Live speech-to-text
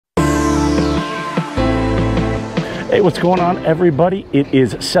Hey, what's going on, everybody? It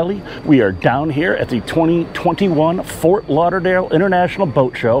is Selly. We are down here at the 2021 Fort Lauderdale International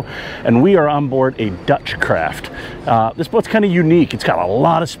Boat Show, and we are on board a Dutch craft. This boat's kind of unique. It's got a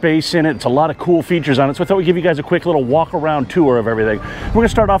lot of space in it. It's a lot of cool features on it, so I thought we'd give you guys a quick little walk-around tour of everything. We're going to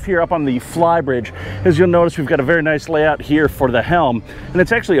start off here up on the Flybridge. As you'll notice, we've got a very nice layout here for the helm, and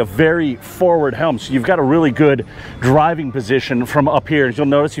it's actually a very forward helm, so you've got a really good driving position from up here. As you'll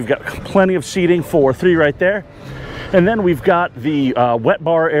notice, you've got plenty of seating for three right there. And then we've got the wet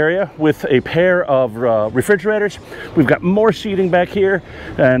bar area with a pair of refrigerators. We've got more seating back here,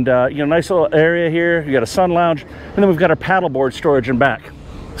 and you know, nice little area here. You got a sun lounge, and then we've got our paddleboard storage in back.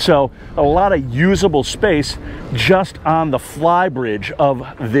 So a lot of usable space just on the Flybridge of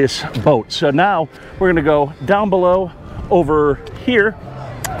this boat. So now we're going to go down below over here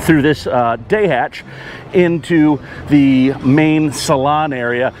through this day hatch into the main salon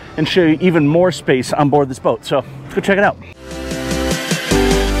area and show you even more space on board this boat. So let's go check it out.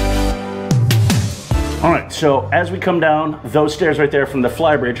 All right, so as we come down those stairs right there from the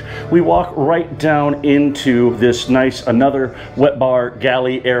Flybridge, we walk right down into this nice, another wet bar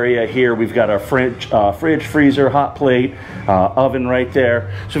galley area here. We've got our fridge, freezer, hot plate, oven right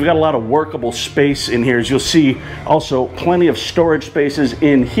there. So we've got a lot of workable space in here. As you'll see, also plenty of storage spaces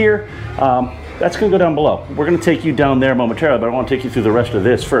in here. That's gonna go down below. We're gonna take you down there momentarily, but I wanna take you through the rest of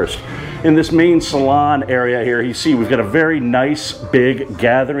this first. In this main salon area here, you see we've got a very nice big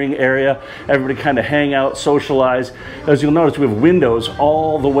gathering area. Everybody kind of hang out, socialize. As you'll notice, we have windows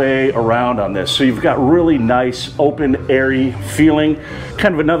all the way around on this. So you've got really nice, open, airy feeling.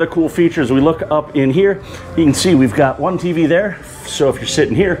 Kind of another cool feature as we look up in here, you can see we've got one TV there. So if you're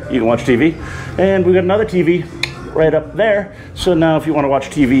sitting here, you can watch TV. And we've got another TV right up there. So now if you want to watch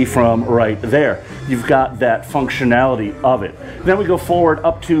TV from right there, you've got that functionality of it. Then we go forward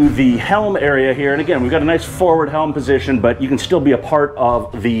up to the helm area here, and again, we've got a nice forward helm position, but you can still be a part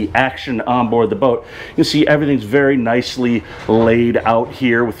of the action on board the boat. You can see everything's very nicely laid out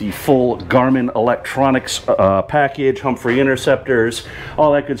here with the full Garmin Electronics package, Humphree interceptors,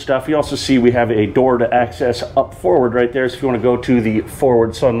 all that good stuff. You also see we have a door to access up forward right there, so if you want to go to the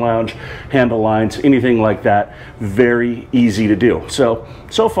forward sun lounge, handle lines, anything like that, very easy to do.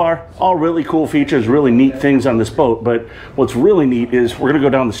 So far, all really cool features, really neat things on this boat, but what's really neat is we're gonna go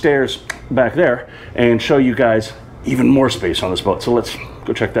down the stairs back there and show you guys even more space on this boat. So let's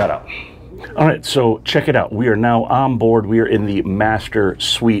go check that out. All right, so check it out. We are now on board. We are in the master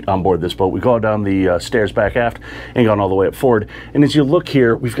suite on board this boat. We go down the stairs back aft and gone all the way up forward. And as you look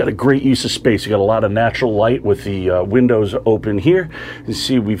here, we've got a great use of space. You got a lot of natural light with the windows open here. You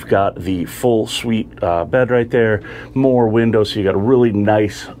see we've got the full suite bed right there, more windows. So you got a really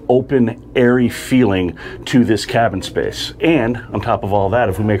nice, open, airy feeling to this cabin space. And on top of all that,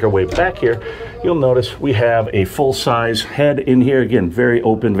 if we make our way back here, you'll notice we have a full-size head in here. Again, very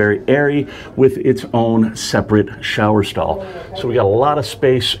open, very airy, with its own separate shower stall. So we got a lot of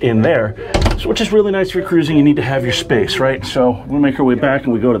space in there, so which is really nice for cruising. You need to have your space, right? So we make our way back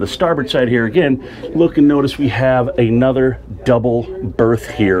and we go to the starboard side here again. Look and notice we have another double berth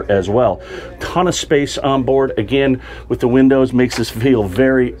here as well. Ton of space on board. Again, with the windows, makes this feel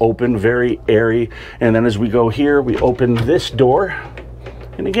very open, very airy. And then as we go here, we open this door.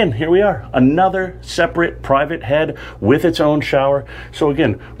 And again, here we are, another separate private head with its own shower. So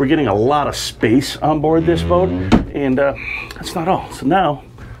again, we're getting a lot of space on board this boat, and that's not all. So now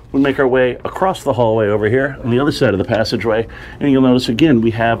we make our way across the hallway over here on the other side of the passageway, and you'll notice again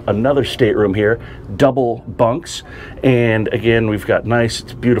we have another stateroom here, double bunks, and again we've got nice,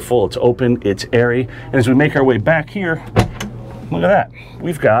 it's beautiful, it's open, it's airy. And as we make our way back here, look at that,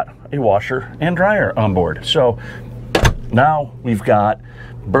 we've got a washer and dryer on board. So now we've got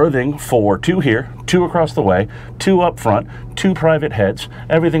berthing for two here, two across the way, two up front, two private heads.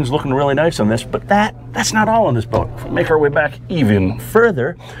 Everything's looking really nice on this, but that's not all on this boat. If we make our way back even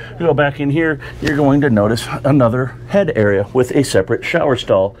further, we go back in here, you're going to notice another head area with a separate shower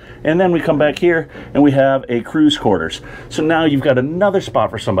stall. And then we come back here and we have a cruise quarters. So now you've got another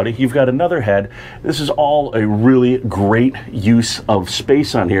spot for somebody, you've got another head. This is all a really great use of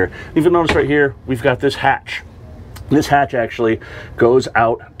space on here. You'll notice right here, we've got this hatch. This hatch actually goes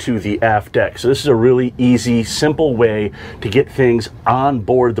out to the aft deck. So this is a really easy, simple way to get things on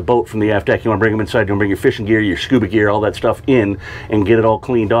board the boat from the aft deck. You want to bring them inside, you want to bring your fishing gear, your scuba gear, all that stuff in and get it all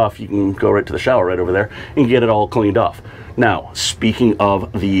cleaned off. You can go right to the shower right over there and get it all cleaned off. Now, speaking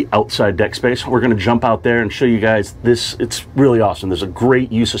of the outside deck space, we're going to jump out there and show you guys this. It's really awesome. There's a great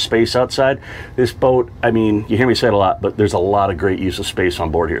use of space outside. This boat, I mean, you hear me say it a lot, but there's a lot of great use of space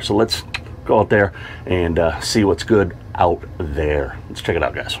on board here. So let's go out there and see what's good out there. Let's check it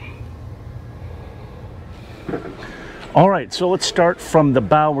out, guys. All right, so let's start from the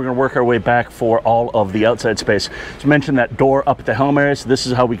bow. We're going to work our way back for all of the outside space. As mentioned, that door up at the helm area, so this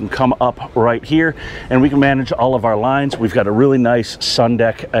is how we can come up right here, and we can manage all of our lines. We've got a really nice sun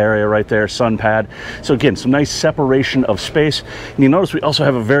deck area right there, sun pad. So again, some nice separation of space. And you notice we also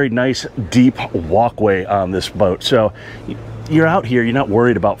have a very nice deep walkway on this boat. So you're out here, you're not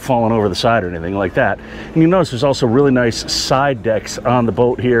worried about falling over the side or anything like that. And you notice there's also really nice side decks on the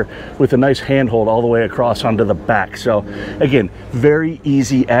boat here with a nice handhold all the way across onto the back. So again, very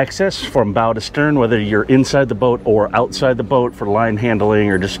easy access from bow to stern, whether you're inside the boat or outside the boat for line handling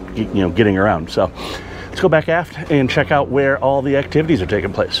or just, you know, getting around. So let's go back aft and check out where all the activities are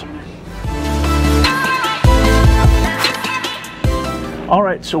taking place. All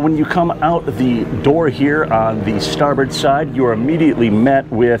right, so when you come out the door here on the starboard side, you are immediately met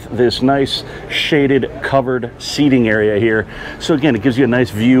with this nice shaded covered seating area here. So again, it gives you a nice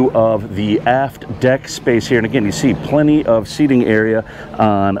view of the aft deck space here. And again, you see plenty of seating area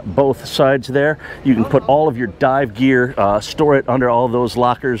on both sides there. You can put all of your dive gear, store it under all those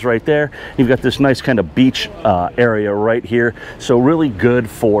lockers right there. You've got this nice kind of beach area right here. So really good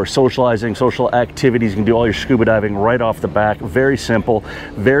for socializing, social activities. You can do all your scuba diving right off the back. Very simple.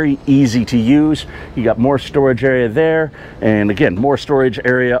 Very easy to use. You got more storage area there, and again, more storage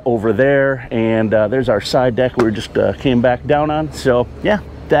area over there, and there's our side deck we just came back down on. So yeah,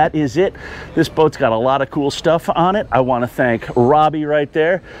 that is it. This boat's got a lot of cool stuff on it. I want to thank Robbie right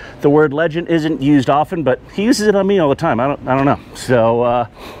there. The word legend isn't used often, but he uses it on me all the time. I don't know. So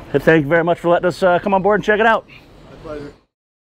thank you very much for letting us come on board and check it out. My pleasure.